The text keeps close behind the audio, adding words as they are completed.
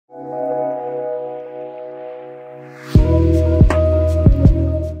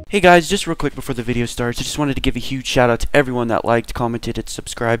Hey guys, just real quick before the video starts, I just wanted to give a huge shout out to everyone that liked, commented, and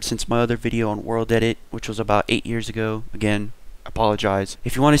subscribed since my other video on World Edit, which was about 8 years ago. Again, I apologize.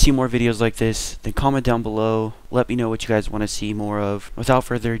 If you want to see more videos like this, then comment down below. Let me know what you guys want to see more of. Without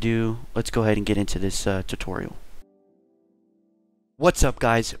further ado, let's go ahead and get into this tutorial. What's up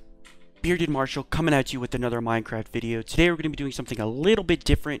guys? Bearded Marshall coming at you with another Minecraft video. Today we're going to be doing something a little bit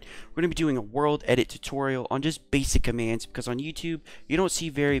different. We're going to be doing a world edit tutorial on just basic commands, because on YouTube you don't see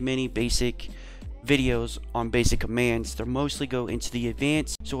very many basic videos on basic commands. They mostly go into the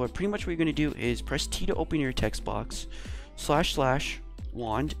advanced. So what you're going to do is press T to open your text box, /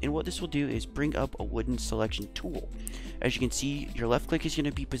 wand, and what this will do is bring up a wooden selection tool. As you can see, your left click is going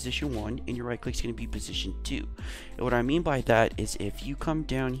to be position 1 and your right click is going to be position 2. And what I mean by that is if you come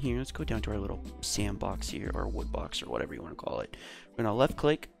down here, let's go down to our little sandbox here, or wood box, or whatever you want to call it. We're going to left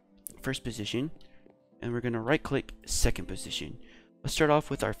click first position and we're going to right click second position. Let's start off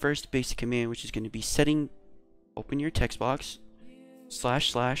with our first basic command, which is going to be open your text box /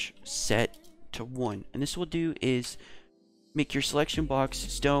 set to 1, and this will do is make your selection box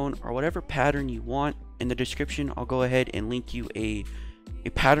stone or whatever pattern you want. In the description I'll go ahead and link you a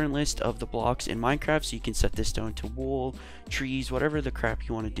pattern list of the blocks in Minecraft, so you can set this stone to wool, trees, whatever the crap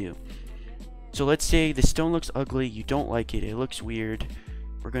you want to do. So let's say the stone looks ugly, you don't like it, it looks weird.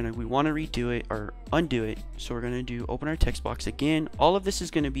 We want to redo it or undo it, so we're going to open our text box again. All of this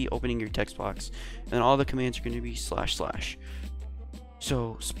is going to be opening your text box, and then all the commands are going to be //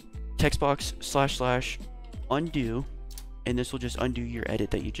 so text box / undo, and this will just undo your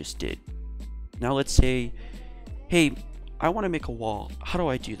edit that you just did. Now let's say, hey, I want to make a wall. How do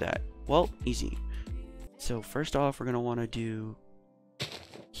I do that? Well, easy. So first off, we're going to want to do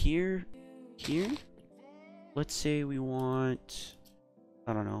here. Let's say we want,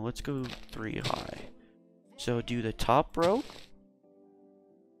 I don't know, let's go 3 high. So do the top row,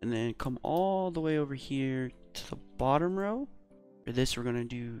 and then come all the way over here to the bottom row. For this, we're going to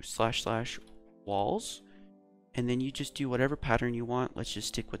do / walls. And then you just do whatever pattern you want. Let's just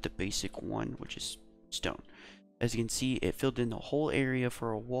stick with the basic one, which is stone. As you can see, it filled in the whole area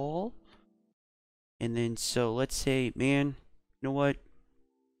for a wall. And then, so let's say, man, you know what?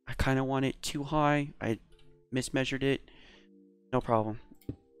 I kind of want it too high. I mismeasured it. No problem.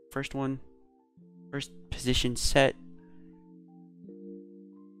 First position set.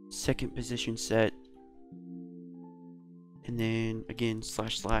 Second position set. And then again, /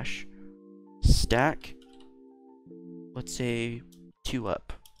 stack. Let's say 2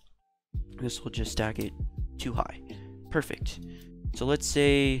 up. This will just stack it 2 high. Perfect. So let's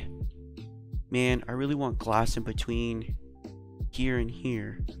say, man, I really want glass in between here and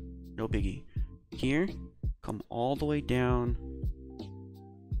here. No biggie. Here, come all the way down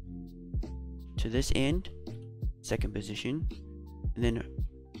to this end, second position, and then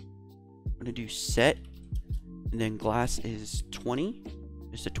I'm gonna do set, and then glass is 20.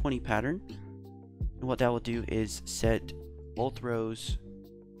 It's a 20 pattern. And what that will do is set both rows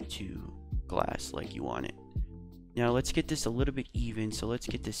to glass like you want it. Now let's get this a little bit even, so let's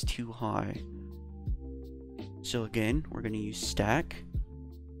get this 2 high. So again, we're going to use stack.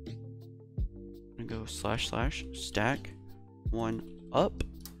 I'm going to go / stack 1 up,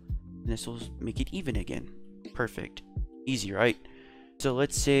 and this will make it even again. Perfect. Easy, right? So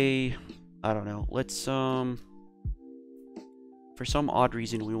let's say, I don't know, let's for some odd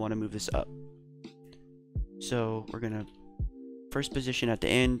reason we want to move this up. So we're gonna first position at the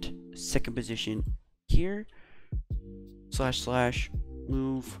end, second position here, /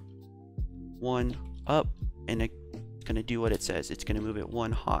 move 1 up, and it's gonna do what it says. It's gonna move it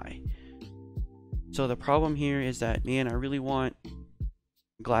 1 high. So the problem here is that, man, I really want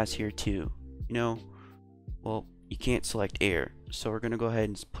glass here too. You know, well, you can't select air, so we're gonna go ahead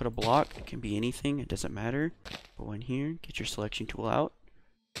and put a block. It can be anything, it doesn't matter. Go in here, get your selection tool out.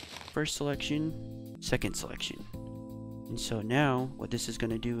 First selection, second selection. And so now what this is going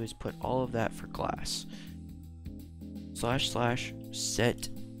to do is put all of that for glass. / set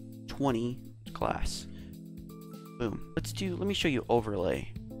 20 glass. Boom. Let me show you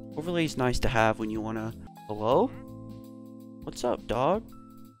overlay. Overlay is nice to have when you want to, hello? What's up, dog?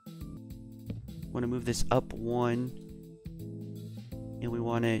 Want to move this up 1, and we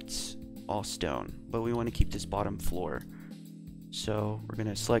want it all stone, but we want to keep this bottom floor. So we're going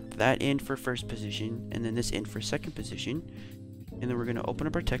to select that end for first position, and then this end for second position, and then we're going to open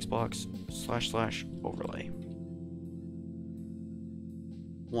up our text box / overlay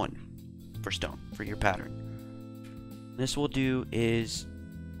 1 for stone for your pattern. This will do is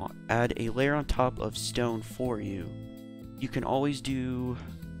add a layer on top of stone for you. You can always do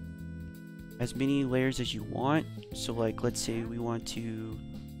as many layers as you want. So like, let's say we want to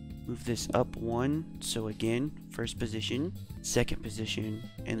move this up 1. So again, first position, second position,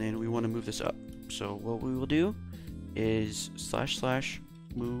 and then we want to move this up. So what we will do is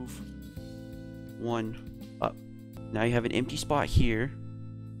 / move 1 up. Now you have an empty spot here.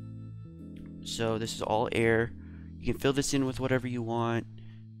 So this is all air. You can fill this in with whatever you want.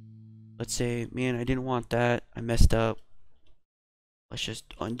 Let's say, man, I didn't want that. I messed up. Let's just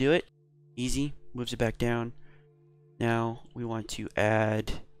undo it. Easy. Moves it back down. Now we want to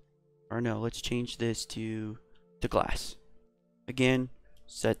add, or no, let's change this to the glass. Again,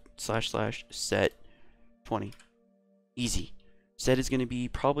 set / set 20. Easy. Set is going to be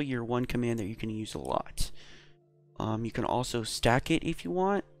probably your one command that you can use a lot. You can also stack it if you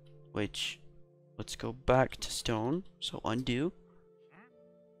want, which, let's go back to stone. So undo.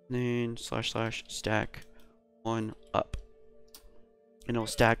 Then / stack 1 up. And it'll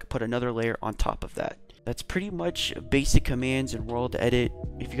stack, put another layer on top of that. That's pretty much basic commands in World Edit.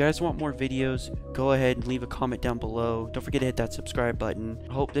 If you guys want more videos, go ahead and leave a comment down below. Don't forget to hit that subscribe button.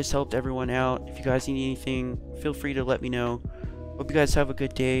 I hope this helped everyone out. If you guys need anything, feel free to let me know. Hope you guys have a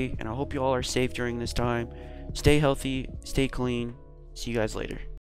good day, and I hope you all are safe during this time. Stay healthy, stay clean. See you guys later.